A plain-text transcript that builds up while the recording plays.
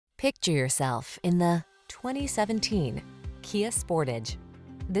Picture yourself in the 2017 Kia Sportage.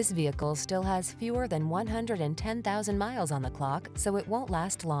 This vehicle still has fewer than 110,000 miles on the clock, so it won't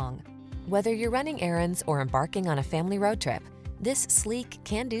last long. Whether you're running errands or embarking on a family road trip, this sleek,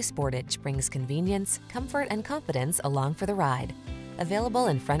 can-do Sportage brings convenience, comfort, and confidence along for the ride. Available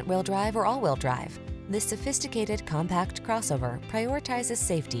in front-wheel drive or all-wheel drive, this sophisticated compact crossover prioritizes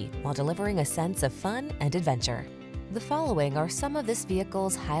safety while delivering a sense of fun and adventure. The following are some of this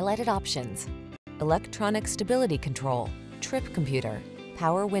vehicle's highlighted options: electronic stability control, trip computer,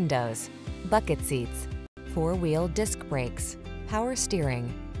 power windows, bucket seats, four-wheel disc brakes, power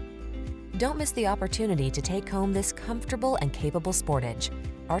steering. Don't miss the opportunity to take home this comfortable and capable Sportage.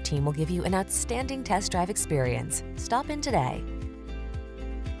 Our team will give you an outstanding test drive experience. Stop in today.